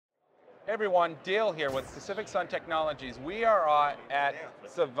Hey everyone, Dale here with Pacific Sun Technologies. We are at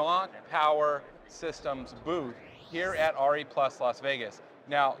Savant Power Systems booth here at RE Plus Las Vegas.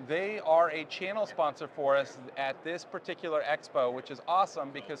 Now, they are a channel sponsor for us at this particular expo, which is awesome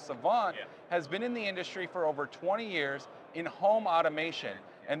because Savant has been in the industry for over 20 years in home automation,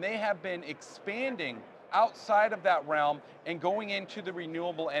 and they have been expanding outside of that realm and going into the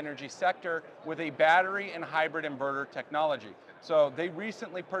renewable energy sector with a battery and hybrid inverter technology. So they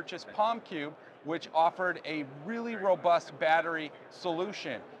recently purchased PalmCube, which offered a really robust battery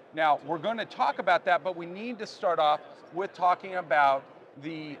solution. Now, we're going to talk about that, but we need to start off with talking about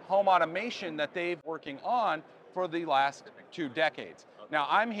the home automation that they've been working on for the last 2 decades. Now,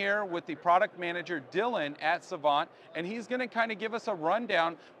 I'm here with the product manager, Dylan, at Savant, and he's going to kind of give us a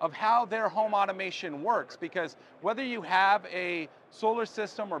rundown of how their home automation works, because whether you have a solar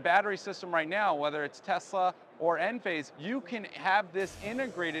system or battery system right now, whether it's Tesla or Enphase, you can have this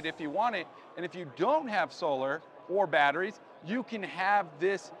integrated if you want it, and if you don't have solar or batteries, you can have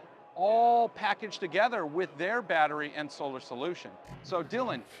this all packaged together with their battery and solar solution. So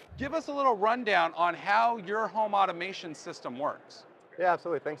Dylan, give us a little rundown on how your home automation system works. Yeah,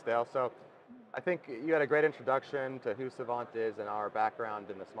 absolutely. Thanks, Dale. So I think you had a great introduction to who Savant is and our background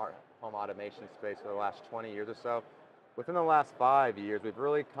in the smart home automation space for the last 20 years or so. Within the last 5 years, we've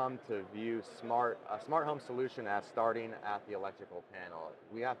really come to view a smart home solution as starting at the electrical panel.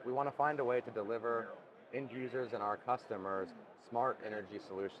 We want to find a way to deliver end users and our customers smart energy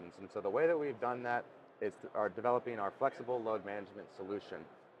solutions. And so the way that we've done that is developing our flexible load management solution.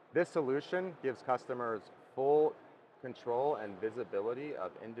 This solution gives customers full control and visibility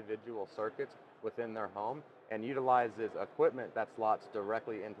of individual circuits within their home and utilizes equipment that slots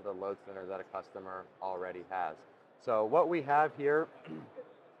directly into the load center that a customer already has. So what we have here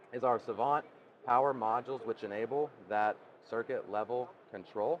is our Savant Power modules, which enable that circuit level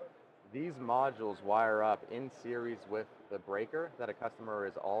control. These modules wire up in series with the breaker that a customer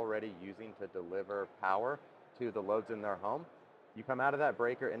is already using to deliver power to the loads in their home. You come out of that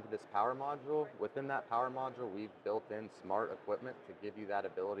breaker into this power module. Within that power module, we've built in smart equipment to give you that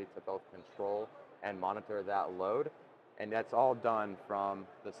ability to both control and monitor that load. And that's all done from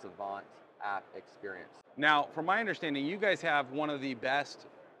the Savant app experience. Now, from my understanding, you guys have one of the best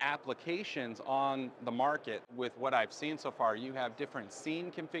applications on the market with what I've seen so far. You have different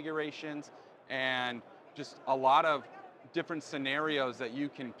scene configurations and just a lot of different scenarios that you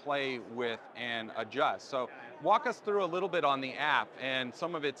can play with and adjust. So walk us through a little bit on the app and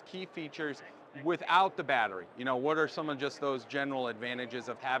some of its key features without the battery. You know, what are some of just those general advantages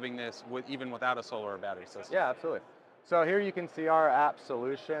of having this even without a solar or battery system? Yeah, absolutely. So here you can see our app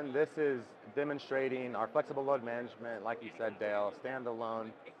solution. This is demonstrating our flexible load management, like you said, Dale,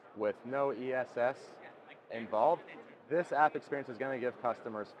 standalone with no ESS involved. This app experience is going to give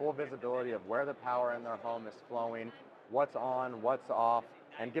customers full visibility of where the power in their home is flowing, what's on, what's off,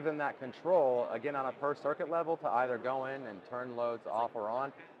 and give them that control, again, on a per circuit level to either go in and turn loads off or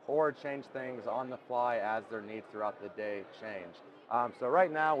on, or change things on the fly as their needs throughout the day change. So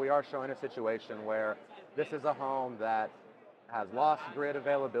right now we are showing a situation where this is a home that has lost grid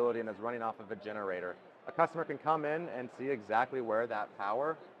availability and is running off of a generator. A customer can come in and see exactly where that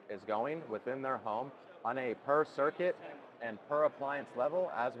power is going within their home on a per circuit and per appliance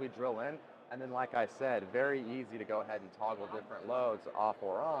level as we drill in. And then, like I said, very easy to go ahead and toggle different loads off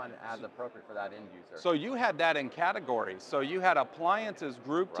or on as appropriate for that end user. So you had that in categories. So you had appliances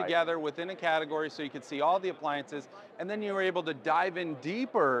grouped Right. together within a category so you could see all the appliances, and then you were able to dive in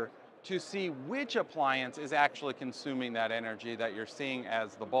deeper to see which appliance is actually consuming that energy that you're seeing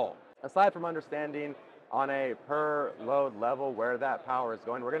as the bulk. Aside from understanding on a per load level where that power is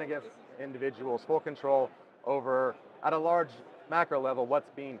going, we're going to give individuals full control over, at a large macro level, what's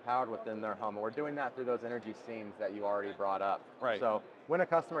being powered within their home. And we're doing that through those energy scenes that you already brought up. Right. So when a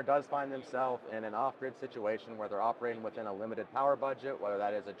customer does find themselves in an off-grid situation where they're operating within a limited power budget, whether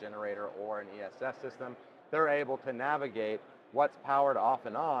that is a generator or an ESS system, they're able to navigate what's powered off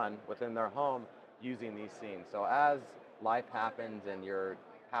and on within their home using these scenes. So as life happens and your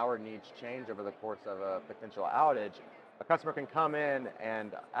power needs change over the course of a potential outage, a customer can come in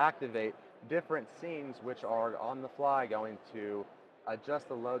and activate different scenes which are on the fly going to adjust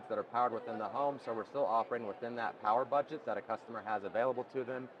the loads that are powered within the home, so we're still operating within that power budget that a customer has available to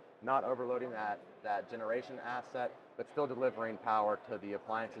them, not overloading that generation asset, but still delivering power to the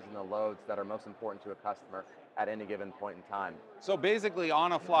appliances and the loads that are most important to a customer at any given point in time. So basically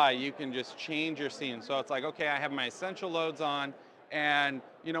on a fly, you can just change your scene. So it's like, okay, I have my essential loads on, and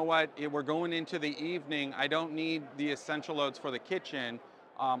you know what, we're going into the evening, I don't need the essential loads for the kitchen.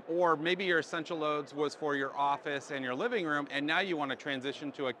 or maybe your essential loads was for your office and your living room, and now you want to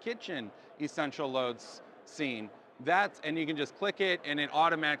transition to a kitchen essential loads scene. And you can just click it, and it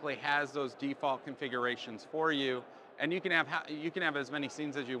automatically has those default configurations for you. And you can have as many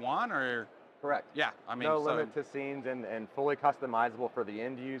scenes as you want, or Correct. yeah, I mean, No limit to scenes, and fully customizable for the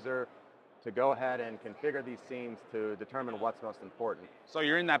end user to go ahead and configure these scenes to determine what's most important. So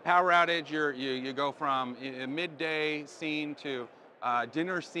you're in that power outage, you go from a midday scene to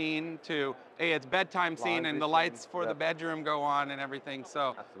dinner scene to, hey, it's bedtime scene, and the lights for the bedroom go on and everything.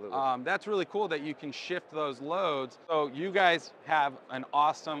 So that's really cool that you can shift those loads. So you guys have an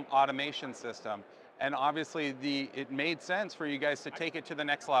awesome automation system. And obviously it made sense for you guys to take it to the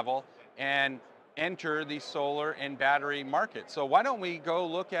next level and enter the solar and battery market. So why don't we go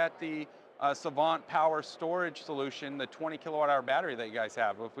look at the Savant Power Storage solution, the 20 kilowatt hour battery that you guys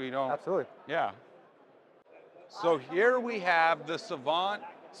have, if we don't. Absolutely. Yeah. So here we have the Savant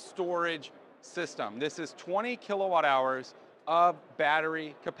storage system. This is 20 kilowatt hours of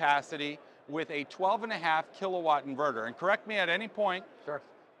battery capacity with a 12.5 kilowatt inverter. And correct me at any point. Sure.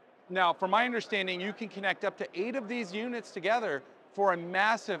 Now, from my understanding, you can connect up to 8 of these units together for a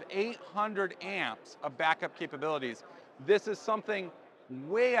massive 800 amps of backup capabilities. This is something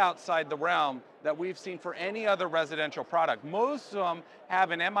way outside the realm that we've seen for any other residential product. Most of them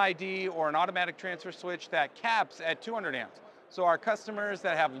have an MID or an automatic transfer switch that caps at 200 amps. So our customers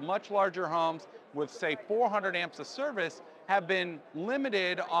that have much larger homes with, say, 400 amps of service have been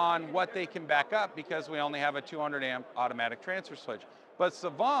limited on what they can back up because we only have a 200 amp automatic transfer switch. But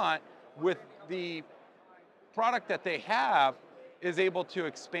Savant, with the product that they have, is able to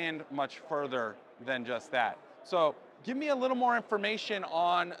expand much further than just that. So give me a little more information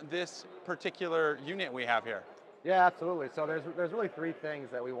on this particular unit we have here. Yeah, absolutely. So there's really 3 things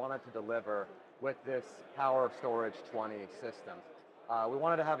that we wanted to deliver with this Power Storage 20 system. We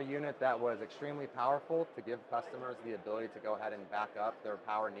wanted to have a unit that was extremely powerful to give customers the ability to go ahead and back up their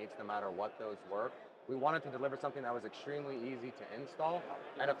power needs no matter what those were. We wanted to deliver something that was extremely easy to install,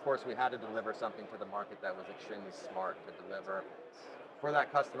 and of course we had to deliver something to the market that was extremely smart to deliver for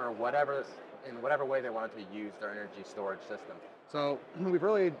that customer in whatever way they wanted to use their energy storage system. So we've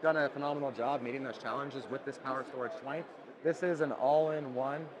really done a phenomenal job meeting those challenges with this Power Storage 20. This is an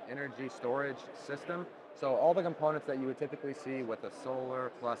all-in-one energy storage system. So all the components that you would typically see with a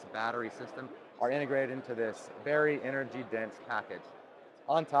solar plus battery system are integrated into this very energy dense package.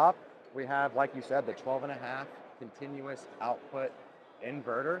 On top, we have, like you said, the 12.5 continuous output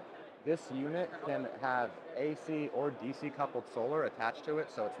inverter. This unit can have AC or DC coupled solar attached to it,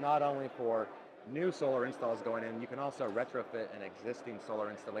 so it's not only for new solar installs going in, you can also retrofit an existing solar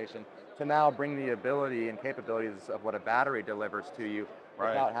installation to now bring the ability and capabilities of what a battery delivers to you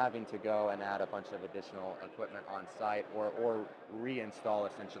without having to go and add a bunch of additional equipment on site or reinstall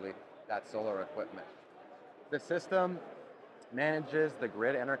essentially that solar equipment. The system manages the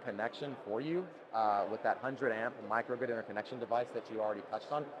grid interconnection for you with that 100 amp microgrid interconnection device that you already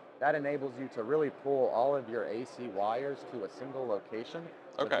touched on. That enables you to really pull all of your AC wires to a single location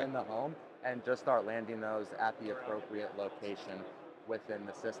within the home and just start landing those at the appropriate location within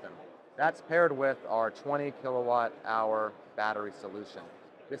the system. That's paired with our 20 kilowatt hour battery solution.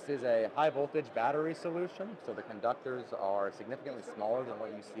 This is a high voltage battery solution, so the conductors are significantly smaller than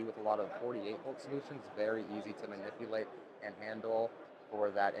what you see with a lot of 48 volt solutions, very easy to manipulate and handle for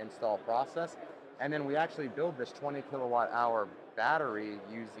that install process. And then we actually build this 20 kilowatt hour battery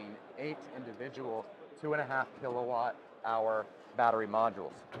using 8 individual 2.5 kilowatt hour battery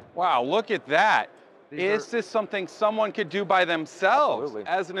modules. Wow, look at that. Is this something someone could do by themselves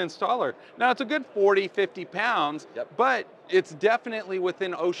as an installer? Now, it's a good 40, 50 pounds, but it's definitely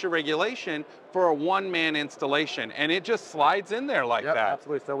within OSHA regulation for a one-man installation, and it just slides in there like that.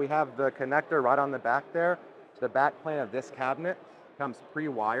 Absolutely. So we have the connector right on the back there. The back plane of this cabinet comes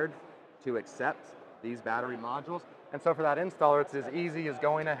pre-wired to accept these battery modules. And so for that installer, it's as easy as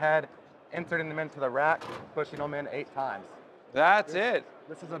going ahead, inserting them into the rack, pushing them in 8 times. That's it.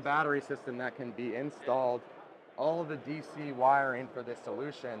 This is a battery system that can be installed, all of the DC wiring for this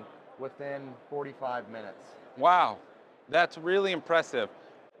solution within 45 minutes. Wow, that's really impressive.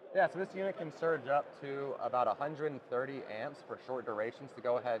 Yeah, so this unit can surge up to about 130 amps for short durations to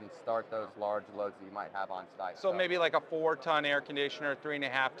go ahead and start those large loads that you might have on site. So maybe like a 4-ton air conditioner,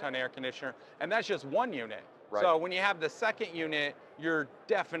 3.5-ton air conditioner, and that's just one unit. Right. So when you have the second unit, you're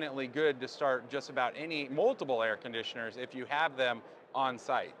definitely good to start just about multiple air conditioners if you have them on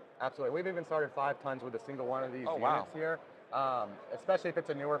site. Absolutely. We've even started 5 tons with a single one of these units here. Especially if it's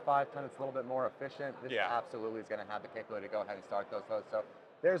a newer 5-ton, it's a little bit more efficient. This absolutely is going to have the capability to go ahead and start those loads. So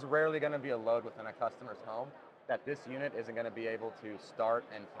there's rarely going to be a load within a customer's home that this unit isn't going to be able to start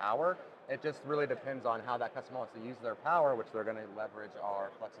and power. It just really depends on how that customer wants to use their power, which they're going to leverage our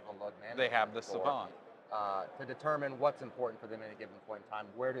flexible load management. They have the Savant. To determine what's important for them at a given point in time.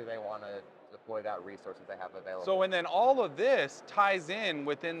 Where do they want to deploy that resource that they have available? So, and then all of this ties in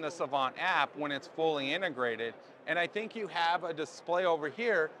within the Savant app when it's fully integrated. And I think you have a display over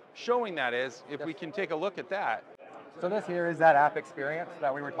here showing that is, if we can take a look at that. So this here is that app experience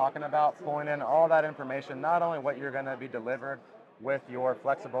that we were talking about, pulling in all that information, not only what you're going to be delivered with your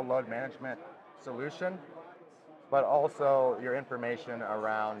flexible load management solution, but also your information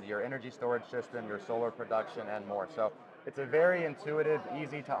around your energy storage system, your solar production, and more. So it's a very intuitive,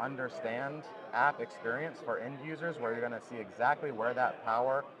 easy to understand app experience for end users where you're going to see exactly where that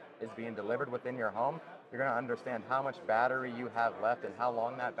power is being delivered within your home. You're going to understand how much battery you have left and how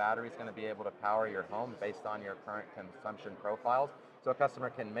long that battery is going to be able to power your home based on your current consumption profiles. So a customer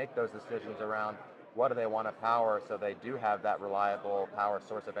can make those decisions around what do they want to power so they do have that reliable power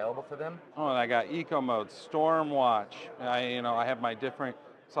source available to them. Oh, and I got eco mode, storm watch. I have my different,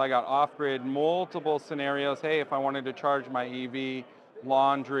 so I got off-grid, multiple scenarios. Hey, if I wanted to charge my EV,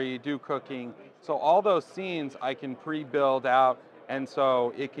 laundry, do cooking. So all those scenes I can pre-build out, and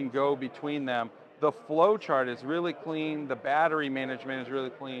so it can go between them. The flow chart is really clean. The battery management is really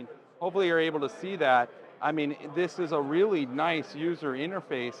clean. Hopefully you're able to see that. I mean, this is a really nice user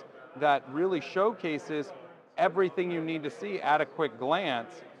interface that really showcases everything you need to see at a quick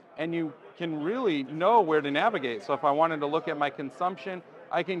glance, and you can really know where to navigate. So if I wanted to look at my consumption,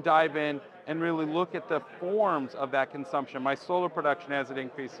 I can dive in and really look at the forms of that consumption, my solar production as it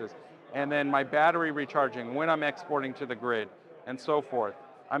increases, and then my battery recharging, when I'm exporting to the grid, and so forth.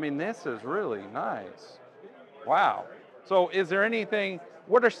 I mean, this is really nice. Wow. So is there anything,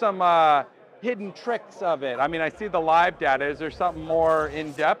 what are some hidden tricks of it? I mean, I see the live data. Is there something more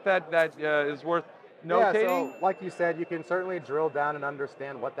in depth that is worth notating? Yeah, so like you said, you can certainly drill down and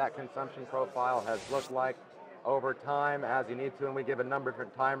understand what that consumption profile has looked like over time as you need to, and we give a number of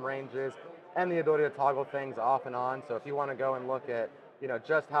different time ranges and the ability to toggle things off and on. So if you want to go and look at,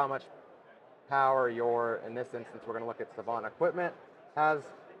 just how much power in this instance, we're going to look at Savant equipment, has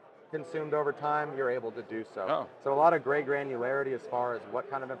consumed over time, you're able to do so. Oh. So a lot of great granularity as far as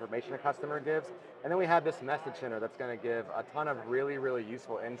what kind of information a customer gives. And then we have this message center that's going to give a ton of really, really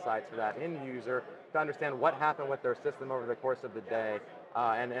useful insights for that end user to understand what happened with their system over the course of the day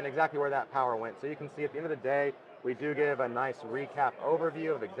and exactly where that power went. So you can see at the end of the day, we do give a nice recap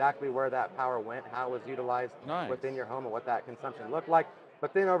overview of exactly where that power went, how it was utilized within your home and what that consumption looked like.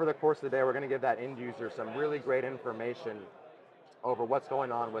 But then over the course of the day, we're going to give that end user some really great information over what's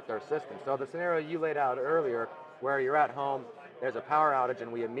going on with their system. So the scenario you laid out earlier, where you're at home, there's a power outage,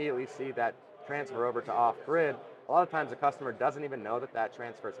 and we immediately see that transfer over to off-grid, a lot of times the customer doesn't even know that that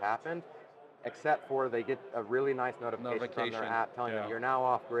transfer's happened, except for they get a really nice notification from their app telling them you're now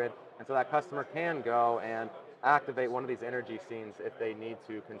off-grid, and so that customer can go and activate one of these energy scenes if they need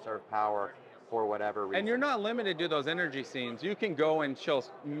to conserve power for whatever reason. And you're not limited to those energy scenes. You can go and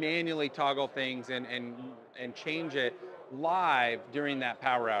manually toggle things and change it live during that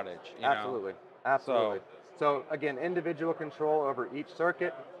power outage. Absolutely. So again, individual control over each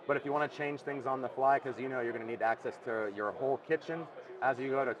circuit, but if you want to change things on the fly, because you're going to need access to your whole kitchen as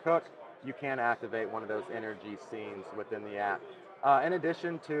you go to cook, you can activate one of those energy scenes within the app. In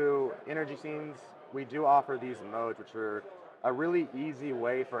addition to energy scenes, we do offer these modes, which are a really easy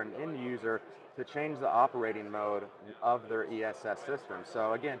way for an end user to change the operating mode of their ESS system.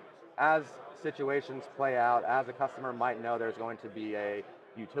 So again, as situations play out, as a customer might know there's going to be a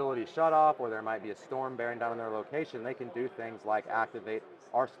utility shutoff or there might be a storm bearing down on their location, they can do things like activate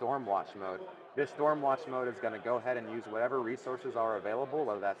our storm watch mode. This storm watch mode is going to go ahead and use whatever resources are available,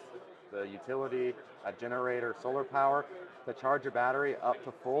 whether that's the utility, a generator, solar power, to charge a battery up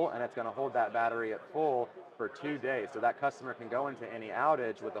to full, and it's going to hold that battery at full for 2 days. So that customer can go into any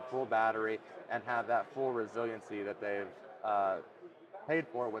outage with a full battery and have that full resiliency that they've paid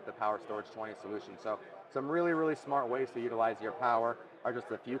for with the Power Storage 20 solution. So some really, really smart ways to utilize your power are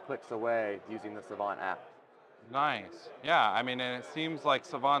just a few clicks away using the Savant app. Nice. Yeah, I mean, and it seems like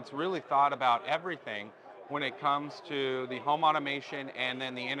Savant's really thought about everything when it comes to the home automation and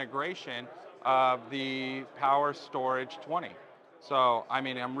then the integration of the Power Storage 20. So, I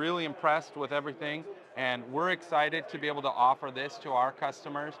mean, I'm really impressed with everything, and we're excited to be able to offer this to our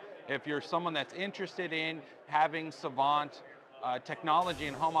customers. If you're someone that's interested in having Savant technology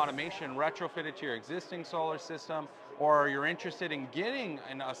and home automation retrofitted to your existing solar system, or you're interested in getting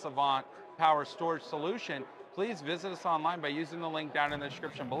a Savant Power Storage solution, please visit us online by using the link down in the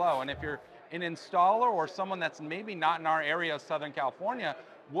description below. And if you're an installer or someone that's maybe not in our area of Southern California,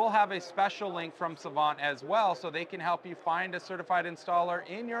 we'll have a special link from Savant as well, so they can help you find a certified installer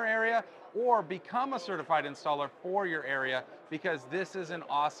in your area or become a certified installer for your area, because this is an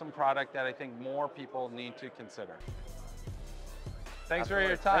awesome product that I think more people need to consider. Thanks for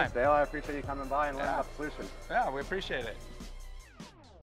your time. Thanks, Dale. I appreciate you coming by and learning about the solution. Yeah, we appreciate it.